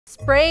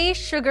Spray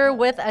sugar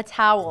with a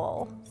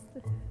towel.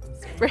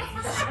 Spray.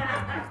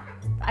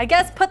 I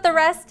guess put the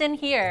rest in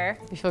here.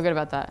 You feel good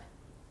about that?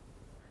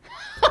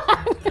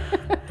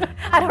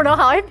 I don't know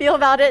how I feel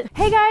about it.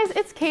 Hey guys,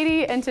 it's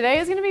Katie, and today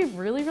is gonna be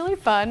really, really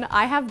fun.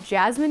 I have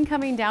Jasmine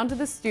coming down to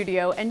the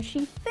studio, and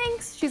she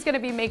thinks she's gonna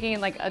be making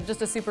like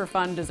just a super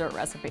fun dessert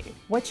recipe.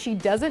 What she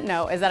doesn't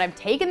know is that I've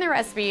taken the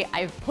recipe,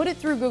 I've put it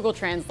through Google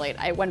Translate.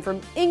 I went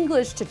from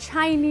English to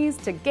Chinese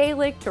to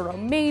Gaelic to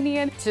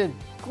Romanian to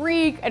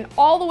Greek and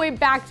all the way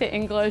back to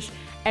English.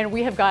 And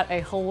we have got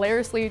a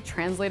hilariously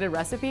translated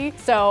recipe.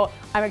 So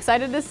I'm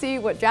excited to see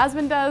what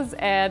Jasmine does,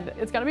 and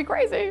it's gonna be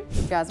crazy.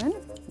 Jasmine,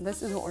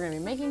 this is what we're gonna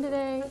be making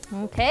today.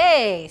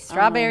 Okay,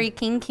 strawberry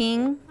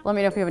king. Let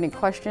me know if you have any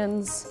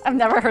questions. I've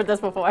never heard this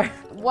before.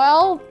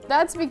 Well,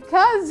 that's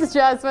because,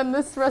 Jasmine,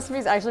 this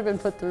recipe's actually been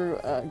put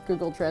through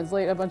Google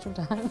Translate a bunch of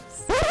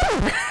times.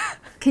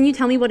 Can you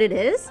tell me what it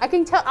is?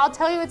 I'll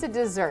tell you it's a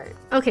dessert.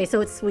 Okay,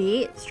 so it's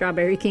sweet.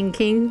 Strawberry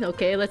king.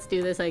 Okay, let's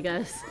do this, I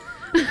guess.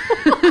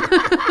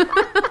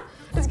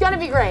 It's gonna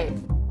be great.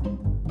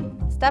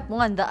 Step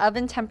 1, the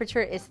oven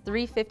temperature is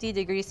 350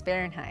 degrees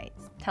Fahrenheit.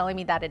 It's telling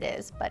me that it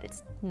is, but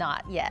it's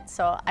not yet.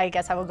 So I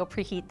guess I will go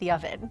preheat the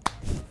oven.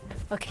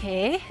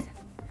 Okay,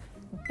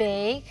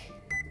 bake.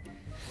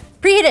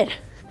 Preheated.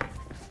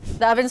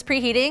 The oven's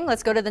preheating.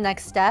 Let's go to the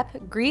next step.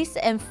 Grease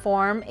and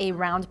form a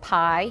round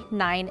pie,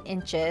 9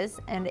 inches,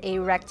 and a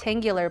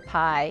rectangular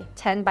pie,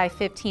 10 by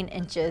 15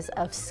 inches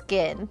of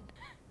skin.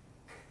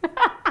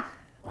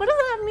 What does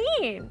that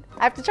mean?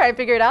 I have to try and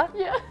figure it out?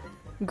 Yeah.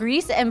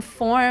 Grease and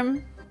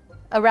form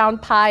a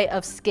round pie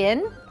of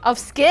skin. Of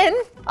skin?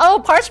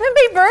 Oh, parchment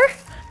paper?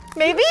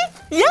 Maybe?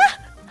 Yeah?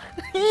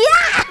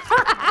 Yeah!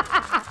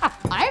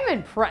 I'm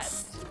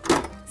impressed.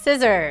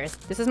 Scissors.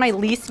 This is my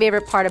least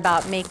favorite part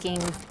about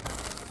making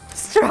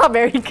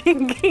strawberry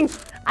king.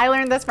 I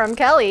learned this from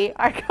Kelly,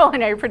 our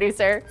culinary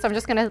producer. So I'm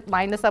just gonna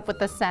line this up with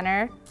the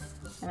center,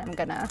 and I'm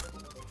gonna...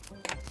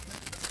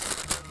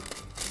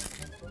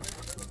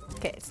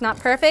 Okay, it's not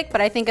perfect, but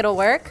I think it'll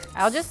work.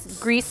 I'll just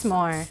grease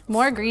more.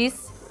 More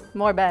grease,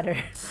 more better.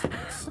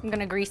 I'm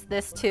gonna grease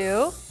this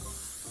too.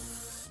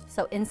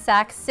 So in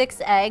sack,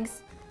 6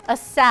 eggs. A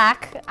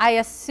sack, I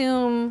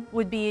assume,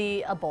 would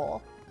be a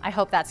bowl. I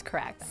hope that's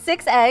correct.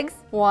 6 eggs.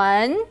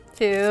 1,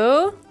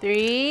 2,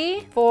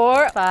 3,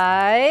 4,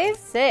 5,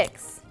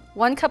 6.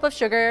 1 cup of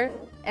sugar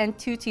and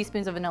 2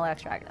 teaspoons of vanilla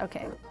extract.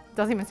 Okay.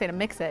 Doesn't even say to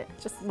mix it.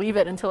 Just leave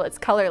it until it's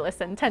colorless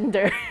and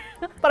tender.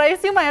 But I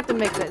assume I have to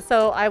mix it,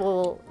 so I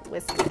will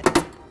whisk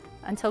it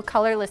until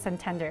colorless and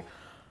tender.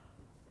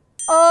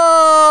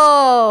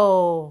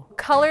 Oh,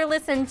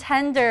 colorless and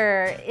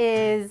tender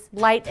is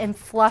light and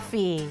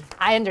fluffy.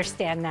 I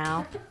understand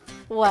now.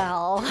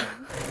 Well,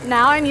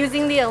 now I'm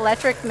using the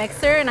electric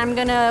mixer and I'm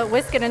gonna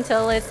whisk it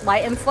until it's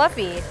light and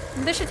fluffy.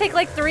 This should take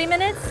like 3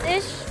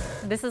 minutes-ish.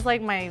 This is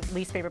like my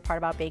least favorite part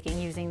about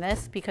baking, using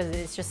this, because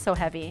it's just so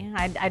heavy.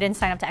 I didn't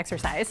sign up to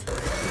exercise.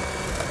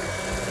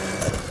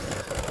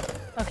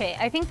 Okay,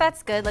 I think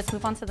that's good. Let's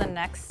move on to the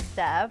next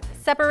step.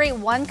 Separate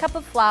 1 cup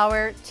of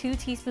flour, 2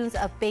 teaspoons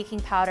of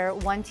baking powder,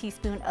 1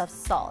 teaspoon of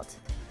salt.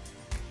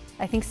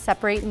 I think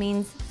separate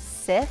means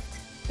sift,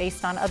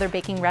 based on other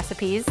baking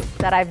recipes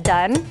that I've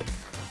done.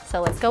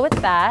 So let's go with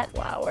that.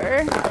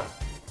 Flour.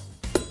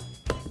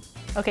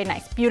 Okay,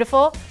 nice,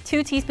 beautiful.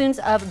 2 teaspoons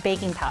of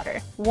baking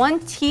powder, 1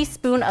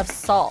 teaspoon of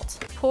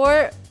salt.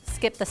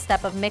 Skip the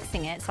step of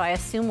mixing it, so I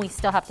assume we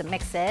still have to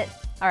mix it.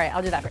 All right,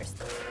 I'll do that first.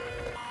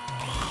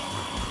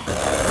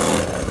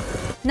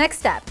 Next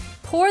step,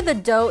 pour the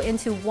dough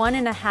into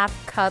 1.5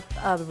 cup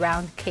of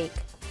round cake.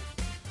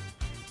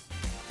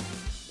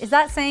 Is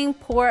that saying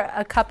pour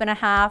 1.5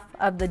 cups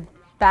of the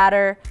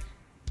batter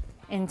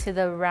into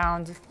the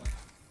round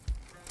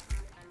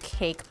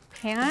cake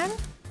pan?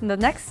 And the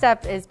next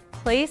step is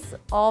place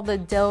all the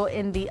dough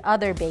in the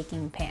other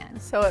baking pan.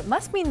 So it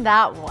must mean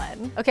that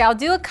one. Okay, I'll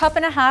do 1.5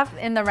 cups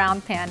in the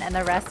round pan and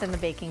the rest in the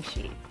baking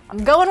sheet.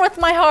 I'm going with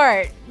my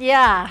heart,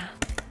 yeah.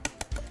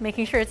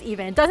 Making sure it's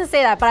even. It doesn't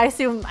say that, but I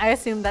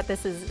assume that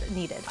this is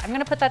needed. I'm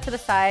gonna put that to the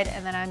side,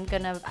 and then I'm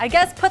gonna, I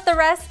guess, put the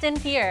rest in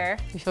here.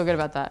 You feel good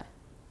about that?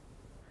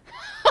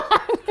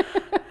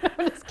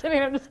 I'm just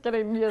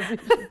kidding. Yes.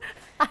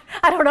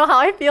 I don't know how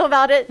I feel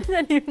about it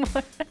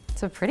anymore.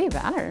 It's a pretty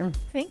batter.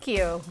 Thank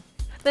you.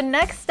 The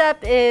next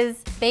step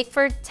is bake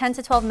for 10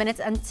 to 12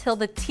 minutes until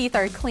the teeth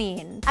are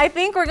clean. I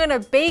think we're gonna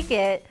bake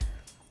it,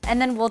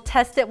 and then we'll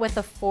test it with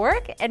a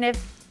fork, and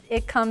if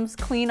it comes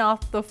clean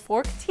off the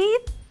fork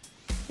teeth,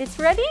 it's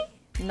ready?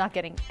 I'm not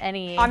getting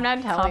any I'm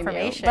not telling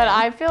confirmation. you, but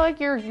I feel like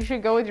you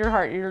should go with your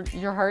heart.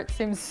 Your heart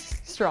seems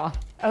strong.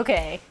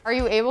 Okay. Are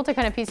you able to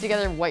kind of piece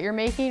together what you're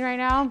making right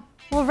now?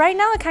 Well, right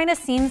now it kind of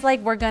seems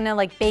like we're gonna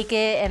like bake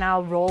it and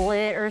I'll roll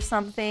it or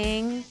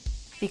something,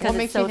 because what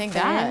makes you think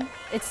that?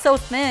 It's so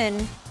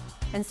thin,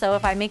 and so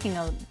if I'm making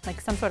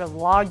some sort of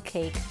log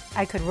cake,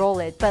 I could roll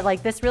it. But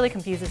like this really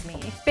confuses me.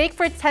 Bake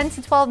for 10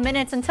 to 12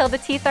 minutes until the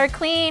teeth are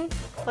clean.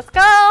 Let's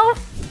go.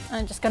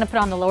 I'm just gonna put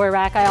on the lower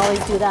rack. I always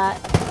do that.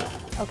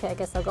 Okay, I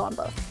guess I'll go on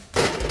both.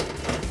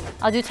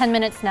 I'll do 10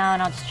 minutes now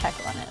and I'll just check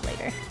on it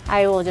later.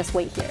 I will just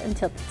wait here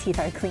until the teeth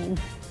are clean.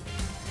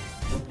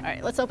 All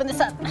right, let's open this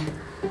up.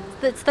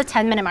 It's the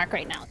 10-minute mark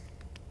right now.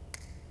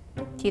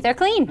 Teeth are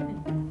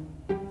clean.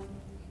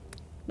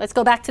 Let's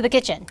go back to the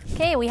kitchen.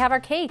 Okay, we have our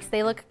cakes.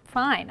 They look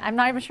fine. I'm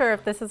not even sure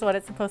if this is what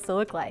it's supposed to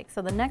look like.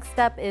 So the next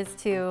step is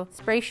to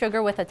spray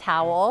sugar with a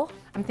towel.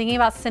 I'm thinking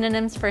about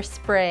synonyms for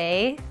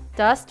spray.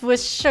 Dust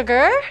with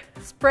sugar.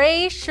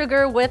 Spray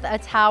sugar with a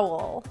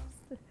towel.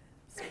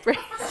 Spray.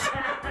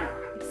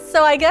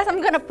 So I guess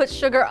I'm gonna put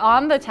sugar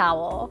on the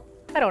towel.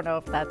 I don't know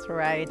if that's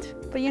right.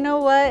 But you know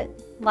what?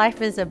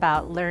 Life is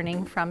about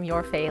learning from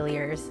your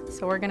failures.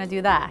 So we're gonna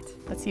do that.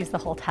 Let's use the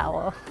whole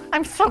towel.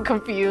 I'm so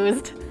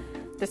confused.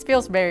 This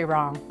feels very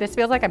wrong. This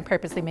feels like I'm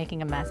purposely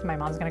making a mess. My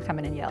mom's gonna come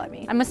in and yell at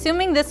me. I'm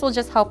assuming this will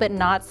just help it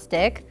not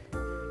stick.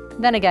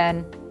 Then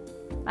again,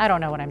 I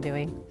don't know what I'm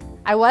doing.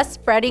 I was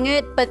spreading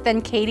it, but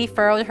then Katie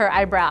furrowed her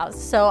eyebrows,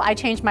 so I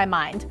changed my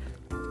mind.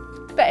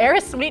 The air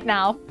is sweet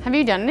now. Have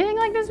you done anything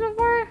like this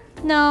before?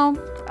 No.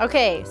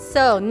 Okay,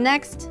 so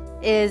next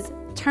is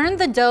turn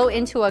the dough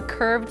into a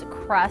curved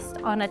crust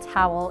on a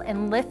towel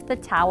and lift the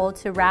towel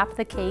to wrap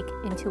the cake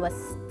into a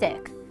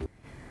stick.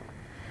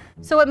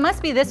 So it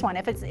must be this one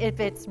if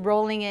it's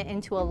rolling it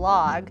into a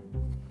log.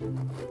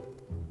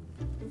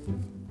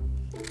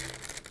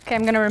 Okay,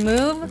 I'm gonna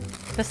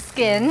remove the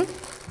skin.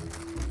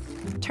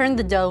 Turn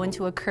the dough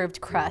into a curved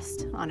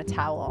crust on a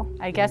towel.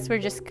 I guess we're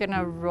just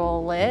gonna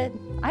roll it.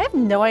 I have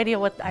no idea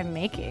what I'm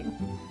making.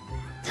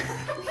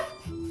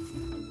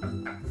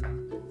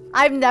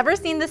 I've never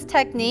seen this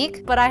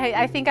technique, but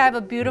I think I have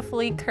a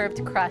beautifully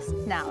curved crust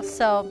now.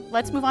 So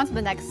let's move on to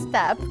the next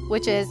step,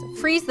 which is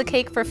freeze the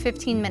cake for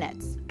 15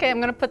 minutes. Okay, I'm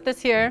gonna put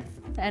this here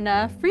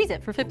and freeze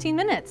it for 15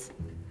 minutes.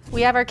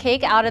 We have our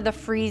cake out of the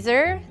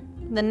freezer.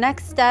 The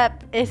next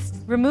step is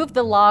remove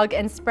the log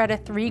and spread a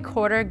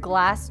 3/4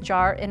 glass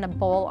jar in a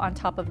bowl on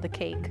top of the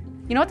cake.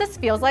 You know what this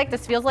feels like?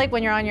 This feels like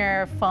when you're on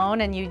your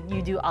phone and you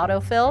do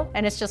autofill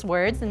and it's just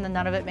words and then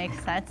none of it makes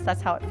sense.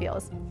 That's how it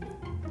feels.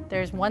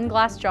 There's 1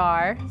 glass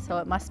jar, so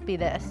it must be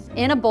this.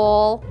 In a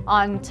bowl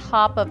on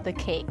top of the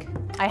cake.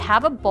 I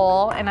have a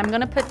bowl and I'm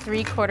gonna put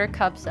 3/4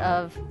 cups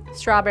of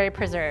strawberry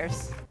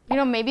preserves. You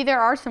know, maybe there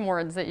are some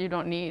words that you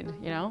don't need,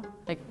 you know?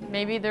 Like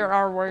maybe there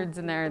are words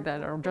in there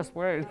that are just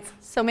words.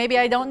 So maybe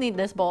I don't need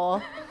this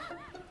bowl.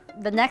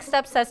 The next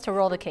step says to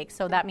roll the cake,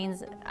 so that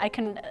means I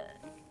can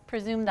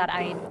presume that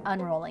I'm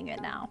unrolling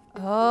it now.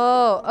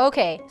 Oh,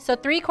 okay. So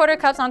 3/4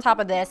 cups on top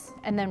of this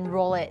and then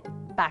roll it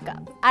back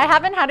up. I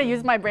haven't had to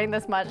use my brain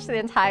this much the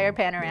entire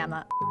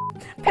panorama.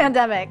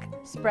 Pandemic.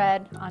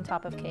 Spread on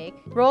top of cake.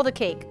 Roll the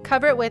cake.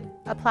 Cover it with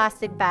a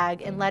plastic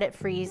bag and let it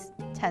freeze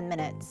 10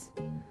 minutes.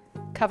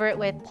 Cover it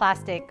with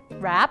plastic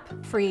wrap,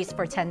 freeze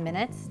for 10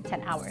 minutes,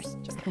 10 hours.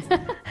 Just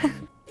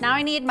Now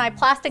I need my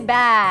plastic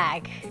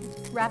bag.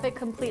 Wrap it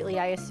completely,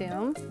 I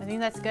assume. I think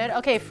that's good.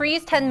 Okay,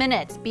 freeze 10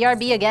 minutes,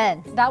 BRB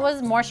again. That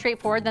was more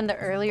straightforward than the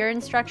earlier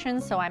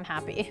instructions, so I'm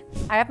happy.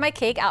 I have my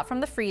cake out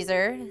from the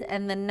freezer,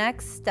 and the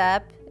next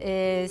step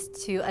is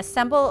to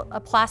assemble a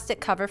plastic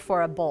cover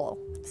for a bowl.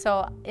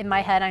 So in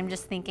my head, I'm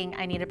just thinking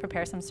I need to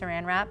prepare some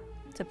saran wrap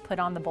to put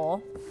on the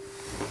bowl.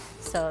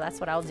 So that's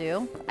what I'll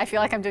do. I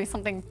feel like I'm doing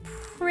something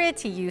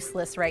pretty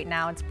useless right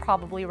now. It's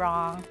probably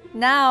wrong.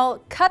 Now,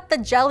 cut the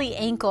jelly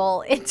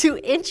ankle into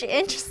inch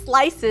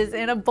slices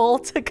in a bowl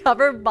to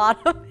cover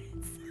bottom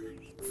and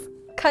sides.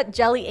 Cut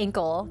jelly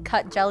ankle,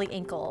 cut jelly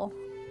ankle,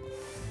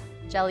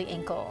 jelly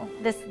ankle.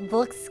 This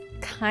looks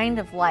kind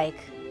of like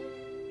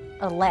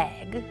a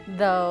leg,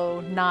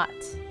 though not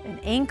an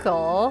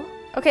ankle.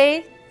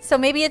 Okay, so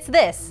maybe it's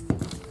this.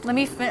 Let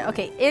me,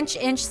 okay, inch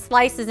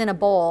slices in a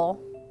bowl.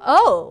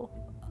 Oh,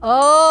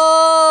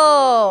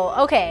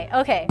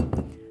 okay.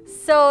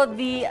 So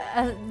the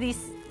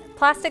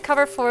plastic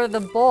cover for the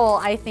bowl,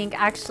 I think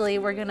actually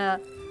we're gonna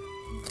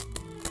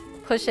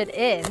push it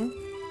in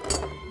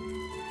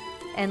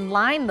and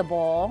line the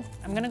bowl.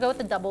 I'm gonna go with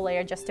the double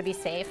layer just to be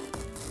safe.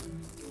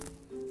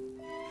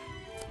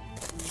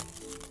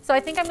 So I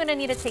think I'm gonna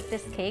need to take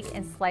this cake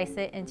and slice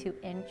it into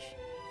inch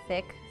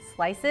thick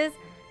slices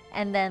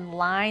and then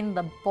line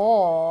the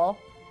bowl.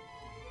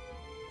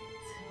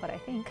 That's what I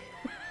think.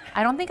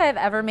 I don't think I've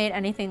ever made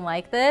anything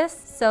like this,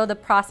 so the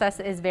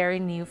process is very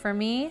new for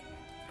me.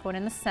 Put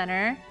in the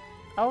center.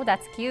 Oh,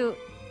 that's cute.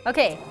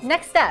 Okay,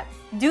 next step,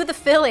 do the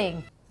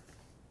filling.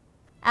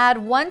 Add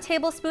 1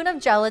 tablespoon of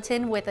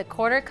gelatin with a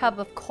 1/4 cup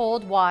of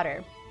cold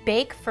water.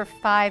 Bake for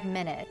 5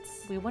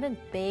 minutes. We wouldn't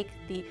bake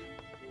the,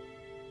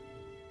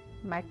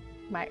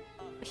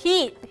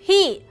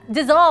 heat,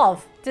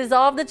 dissolve.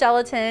 Dissolve the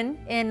gelatin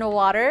in the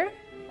water.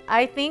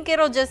 I think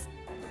it'll just,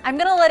 I'm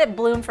gonna let it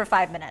bloom for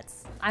 5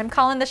 minutes. I'm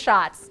calling the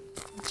shots.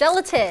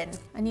 Gelatin.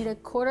 I need a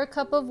 1/4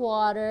 cup of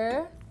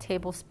water,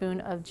 tablespoon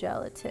of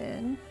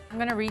gelatin. I'm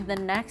gonna read the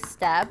next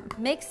step.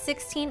 Mix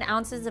 16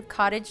 ounces of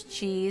cottage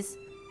cheese,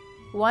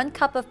 1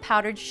 cup of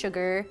powdered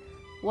sugar,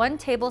 1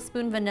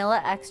 tablespoon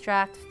vanilla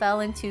extract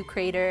fell into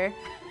crater,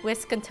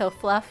 whisk until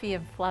fluffy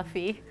and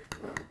fluffy.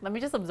 Let me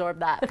just absorb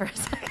that for a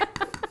second.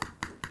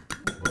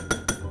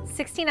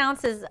 16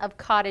 ounces of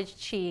cottage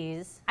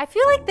cheese. I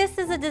feel like this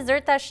is a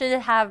dessert that should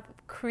have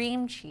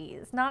cream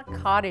cheese, not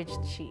cottage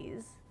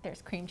cheese.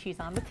 There's cream cheese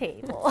on the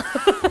table.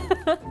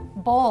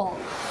 Bowl.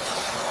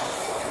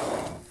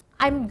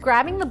 I'm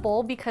grabbing the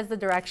bowl because the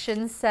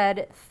directions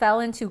said fell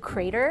into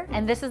crater,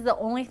 and this is the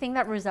only thing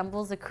that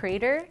resembles a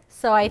crater.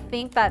 So I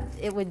think that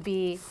it would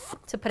be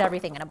to put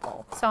everything in a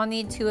bowl. So I'll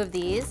need 2 of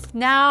these.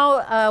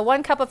 Now,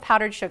 1 cup of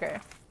powdered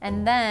sugar,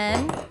 and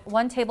then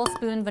 1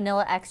 tablespoon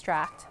vanilla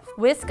extract.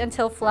 Whisk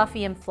until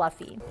fluffy and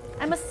fluffy.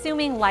 I'm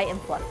assuming light and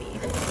fluffy.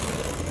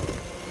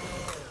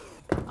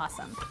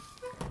 Awesome.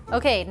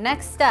 Okay,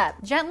 next step.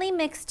 Gently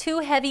mix 2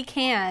 heavy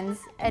cans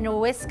and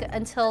whisk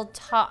until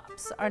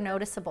tops are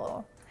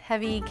noticeable.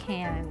 Heavy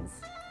cans.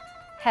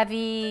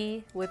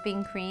 Heavy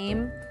whipping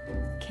cream.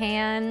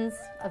 Cans,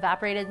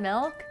 evaporated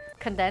milk,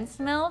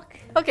 condensed milk.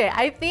 Okay,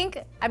 I think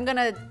I'm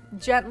gonna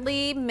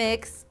gently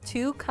mix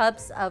 2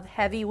 cups of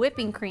heavy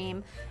whipping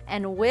cream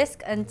and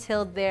whisk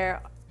until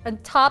their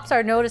tops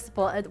are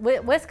noticeable.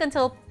 Whisk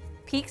until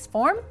peaks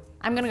form?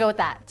 I'm gonna go with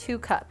that, 2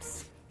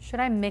 cups. Should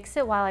I mix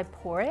it while I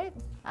pour it?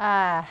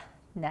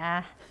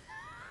 Nah.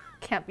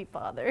 Can't be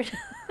bothered.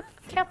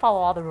 Can't follow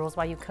all the rules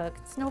while you cook.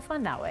 It's no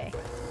fun that way.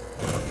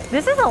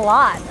 This is a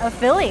lot of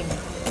filling.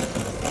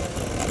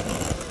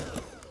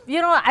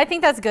 You know what? I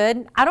think that's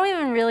good. I don't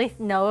even really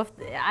know if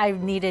I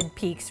needed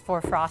peaks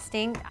for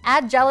frosting.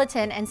 Add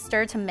gelatin and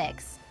stir to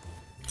mix.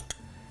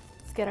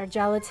 Let's get our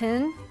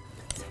gelatin.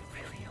 It's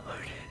really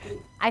hard.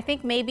 I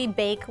think maybe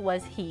bake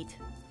was heat.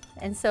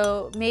 And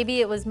so maybe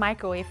it was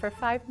microwave for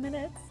 5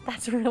 minutes.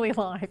 That's really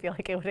long. I feel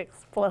like it would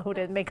explode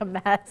and make a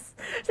mess.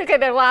 Okay,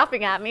 they're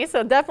laughing at me,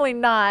 so definitely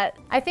not.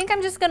 I think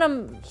I'm just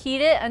gonna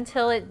heat it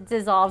until it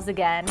dissolves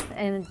again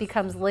and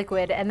becomes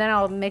liquid, and then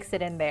I'll mix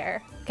it in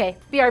there. Okay,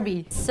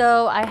 BRB.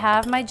 So I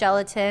have my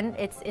gelatin.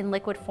 It's in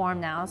liquid form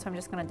now, so I'm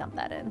just gonna dump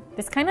that in.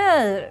 This kind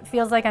of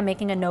feels like I'm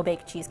making a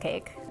no-bake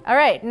cheesecake. All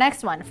right,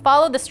 next one.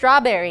 Follow the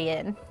strawberry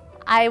in.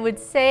 I would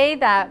say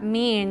that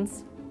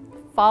means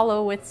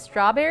follow with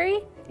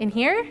strawberry in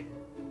here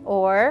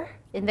or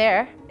in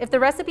there. If the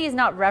recipe is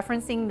not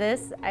referencing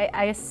this,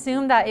 I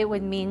assume that it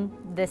would mean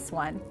this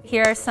one.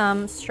 Here are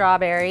some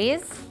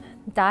strawberries.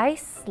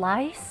 Dice,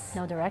 slice,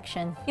 no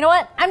direction. You know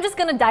what? I'm just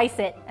gonna dice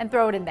it and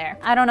throw it in there.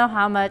 I don't know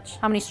how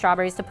many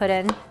strawberries to put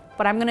in,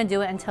 but I'm gonna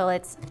do it until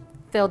it's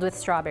filled with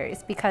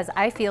strawberries because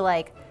I feel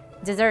like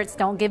desserts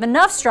don't give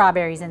enough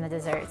strawberries in the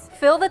desserts.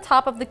 Fill the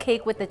top of the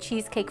cake with the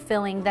cheesecake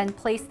filling, then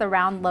place the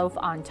round loaf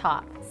on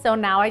top. So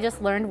now I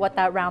just learned what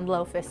that round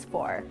loaf is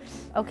for.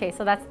 Okay,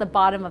 so that's the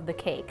bottom of the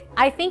cake.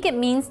 I think it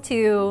means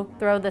to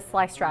throw the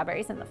sliced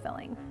strawberries in the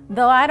filling.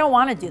 Though I don't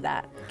want to do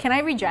that. Can I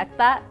reject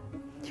that?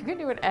 You can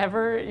do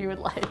whatever you would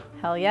like.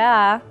 Hell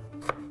yeah.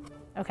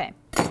 Okay,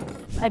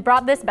 I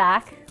brought this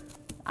back.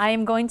 I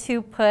am going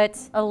to put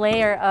a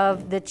layer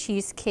of the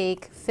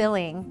cheesecake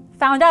filling.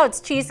 Found out it's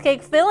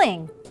cheesecake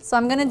filling. So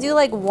I'm gonna do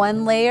like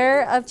 1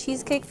 layer of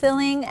cheesecake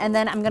filling, and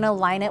then I'm gonna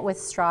line it with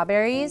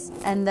strawberries,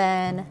 and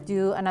then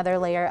do another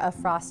layer of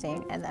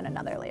frosting, and then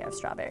another layer of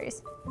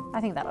strawberries. I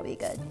think that'll be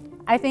good.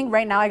 I think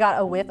right now I got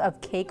a whiff of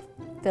cake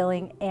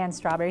filling and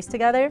strawberries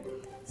together,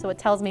 so it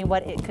tells me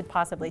what it could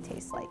possibly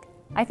taste like.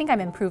 I think I'm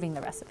improving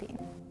the recipe.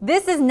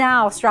 This is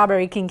now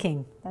strawberry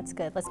king. That's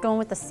good. Let's go in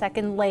with the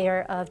 2nd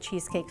layer of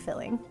cheesecake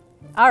filling.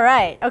 All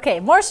right, okay,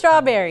 more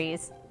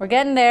strawberries. We're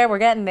getting there, we're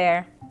getting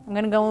there. I'm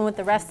gonna go in with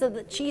the rest of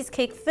the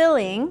cheesecake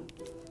filling.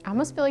 I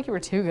almost feel like you were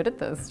too good at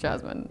this,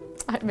 Jasmine.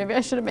 Maybe I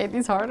should have made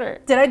these harder.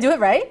 Did I do it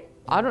right?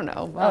 I don't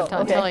know. I'm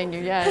not telling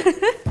you yet.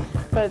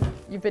 But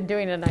you've been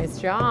doing a nice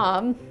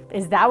job.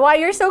 Is that why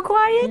you're so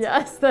quiet?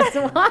 Yes, that's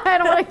why. I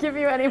don't want to give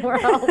you any more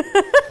help.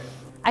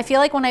 I feel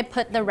like when I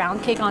put the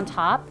round cake on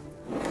top,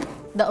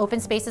 the open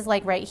spaces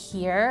like right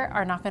here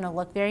are not gonna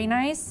look very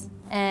nice.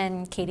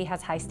 And Katie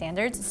has high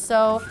standards,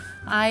 so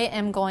I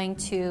am going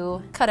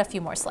to cut a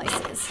few more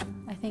slices.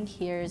 I think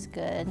here's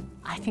good.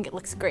 I think it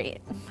looks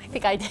great. I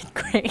think I did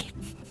great.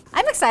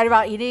 I'm excited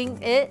about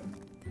eating it.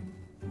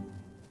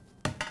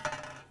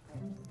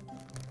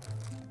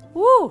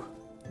 Woo!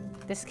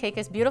 This cake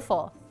is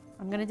beautiful.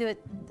 I'm gonna do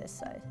it this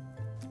side.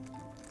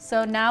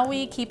 So now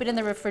we keep it in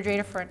the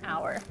refrigerator for an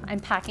hour. I'm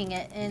packing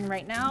it in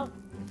right now.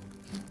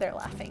 They're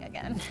laughing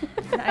again.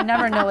 I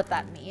never know what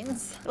that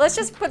means. Let's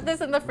just put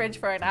this in the fridge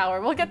for an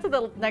hour. We'll get to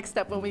the next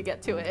step when we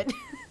get to it.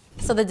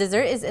 So the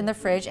dessert is in the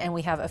fridge and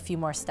we have a few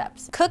more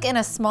steps. Cook in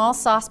a small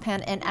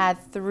saucepan and add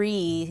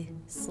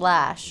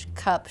 3/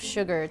 cup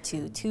sugar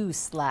to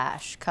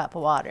 2/ cup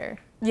water.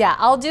 Yeah,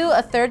 I'll do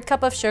a 1/3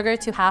 cup of sugar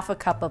to 1/2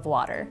 cup of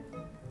water.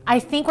 I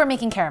think we're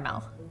making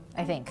caramel,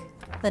 I think.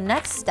 The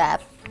next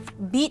step,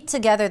 beat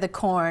together the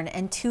corn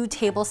and 2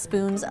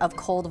 tablespoons of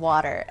cold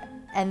water,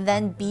 and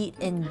then beat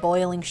in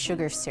boiling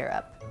sugar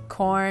syrup.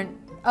 Corn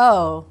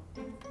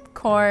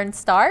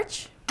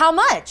starch? How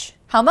much?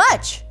 How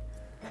much?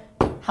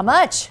 How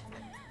much?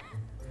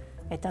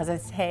 It doesn't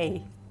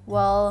say.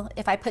 Well,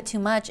 if I put too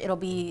much, it'll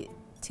be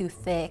too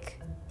thick.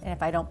 And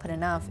if I don't put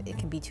enough, it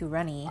can be too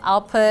runny.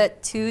 I'll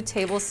put 2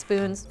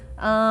 tablespoons.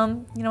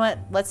 You know what?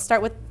 Let's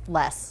start with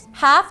less.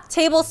 1/2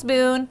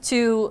 tablespoon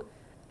to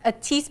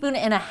 1.5 teaspoons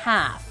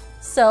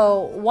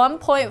So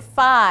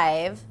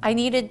 1.5, I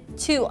needed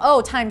 2,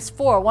 oh, times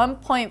 4.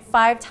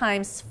 1.5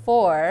 times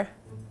 4,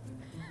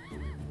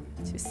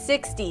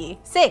 60.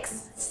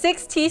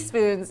 6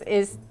 teaspoons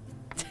is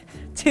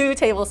 2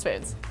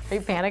 tablespoons. Are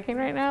you panicking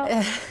right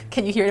now?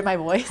 Can you hear it in my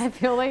voice? I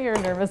feel like you're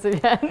nervous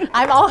again.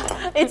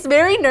 It's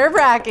very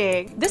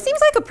nerve-wracking. This seems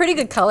like a pretty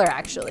good color,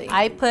 actually.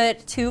 I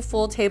put 2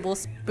 full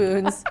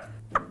tablespoons.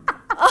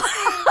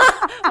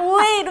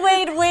 Wait.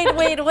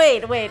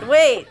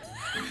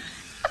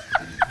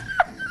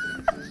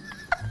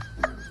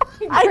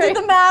 I did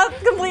the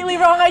math completely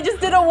wrong. I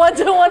just did a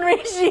 1-to-1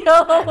 ratio.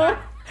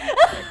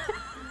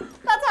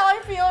 That's how I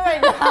feel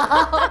right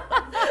now.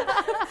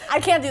 I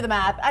can't do the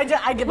math.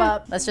 I give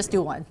up. Let's just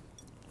do 1.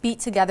 Beat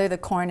together the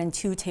corn in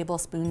 2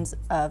 tablespoons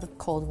of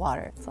cold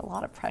water. It's a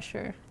lot of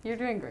pressure. You're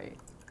doing great.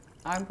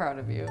 I'm proud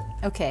of you.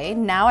 Okay,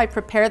 now I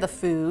prepare the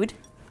food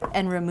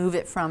and remove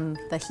it from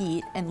the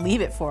heat and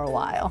leave it for a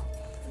while.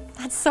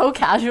 That's so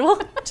casual.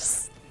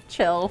 Just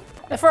chill.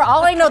 For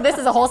all I know, this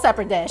is a whole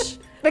separate dish.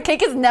 The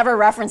cake is never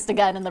referenced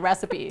again in the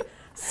recipe.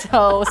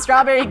 So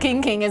strawberry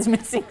king is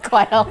missing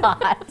quite a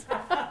lot.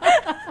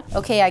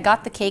 Okay, I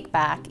got the cake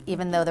back,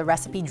 even though the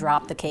recipe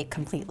dropped the cake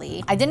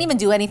completely. I didn't even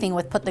do anything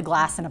with put the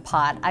glass in a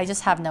pot. I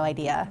just have no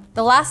idea.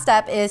 The last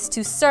step is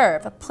to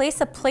serve.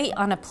 Place a plate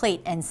on a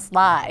plate and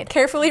slide.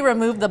 Carefully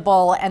remove the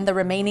bowl and the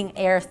remaining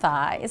air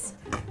thighs.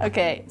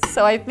 Okay,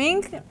 so I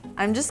think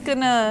I'm just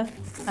gonna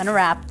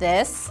unwrap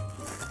this.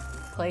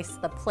 Place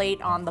the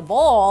plate on the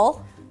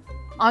bowl.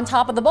 On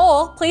top of the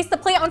bowl. Place the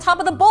plate on top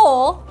of the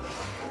bowl.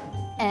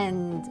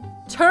 And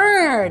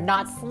turn,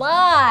 not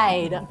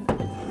slide.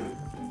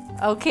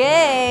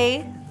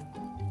 Okay.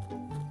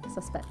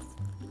 Suspense.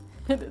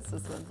 It is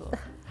suspenseful.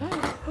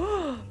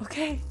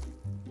 Okay.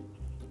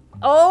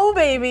 Oh,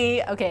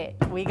 baby. Okay,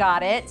 we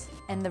got it.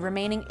 And the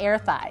remaining air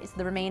thighs,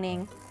 the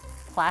remaining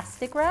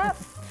plastic wrap.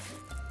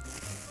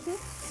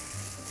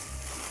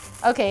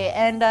 Okay,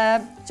 and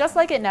just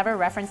like it never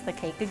referenced the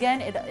cake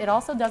again, it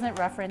also doesn't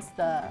reference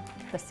the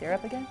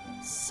syrup again.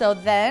 So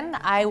then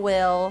I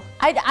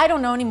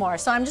don't know anymore,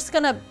 so I'm just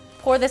gonna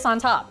pour this on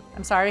top.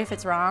 I'm sorry if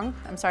it's wrong.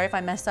 I'm sorry if I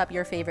messed up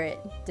your favorite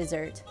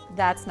dessert.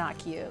 That's not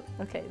cute.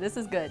 Okay, this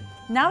is good.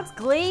 Now it's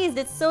glazed,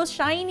 it's so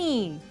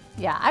shiny.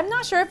 Yeah, I'm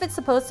not sure if it's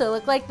supposed to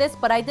look like this,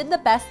 but I did the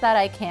best that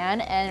I can,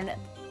 and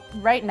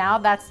right now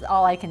that's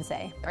all I can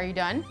say. Are you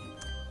done?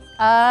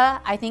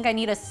 I think I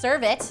need to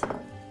serve it.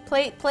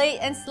 Plate,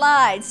 and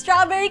slide.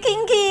 Strawberry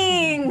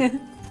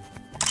king.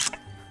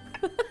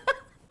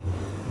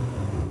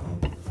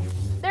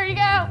 There you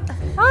go.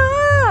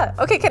 Ah,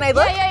 okay, can I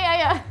look?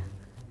 Yeah.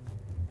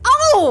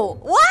 Oh,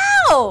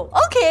 wow,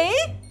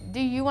 okay. Do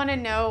you want to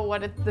know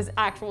what this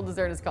actual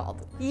dessert is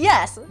called?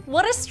 Yes,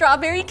 what is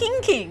strawberry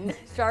king?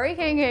 Strawberry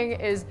king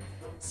is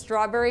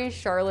strawberry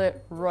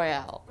charlotte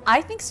royale.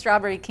 I think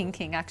strawberry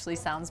king actually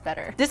sounds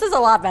better. This is a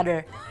lot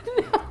better.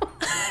 No.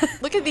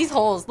 Look at these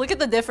holes, look at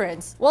the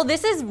difference. Well,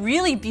 this is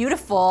really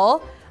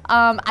beautiful.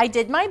 I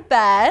did my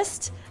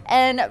best,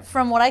 and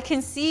from what I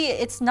can see,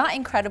 it's not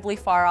incredibly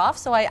far off,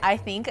 so I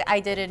think I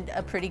did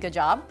a pretty good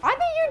job. I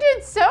think you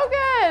did so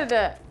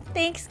good.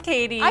 Thanks,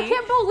 Katie. I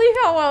can't believe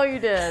how well you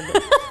did.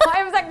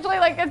 I was actually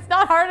like, it's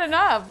not hard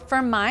enough.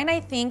 For mine, I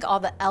think all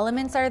the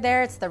elements are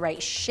there. It's the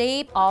right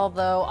shape,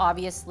 although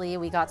obviously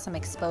we got some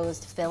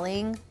exposed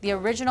filling. The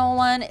original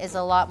one is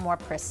a lot more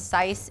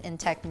precise in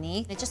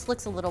technique. It just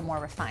looks a little more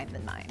refined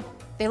than mine.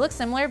 They look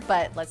similar,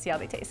 but let's see how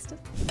they taste.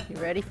 You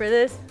ready for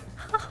this?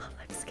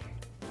 I'm scared.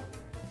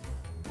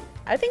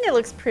 I think it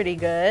looks pretty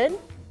good.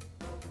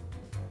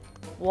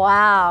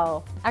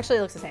 Wow. Actually,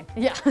 it looks the same.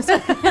 Yeah.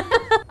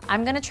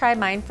 I'm gonna try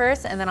mine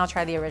first, and then I'll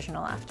try the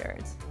original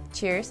afterwards.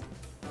 Cheers.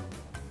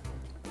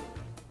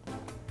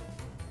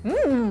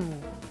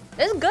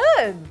 It's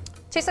good.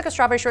 Tastes like a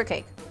strawberry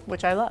shortcake,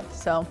 which I love.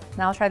 So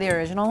now I'll try the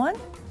original one.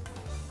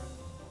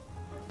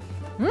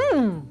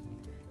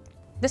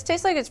 This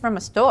tastes like it's from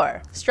a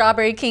store.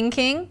 Strawberry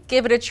king,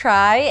 give it a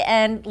try,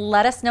 and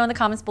let us know in the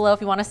comments below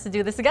if you want us to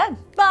do this again.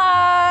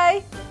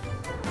 Bye.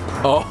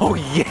 Oh,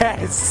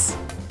 yes.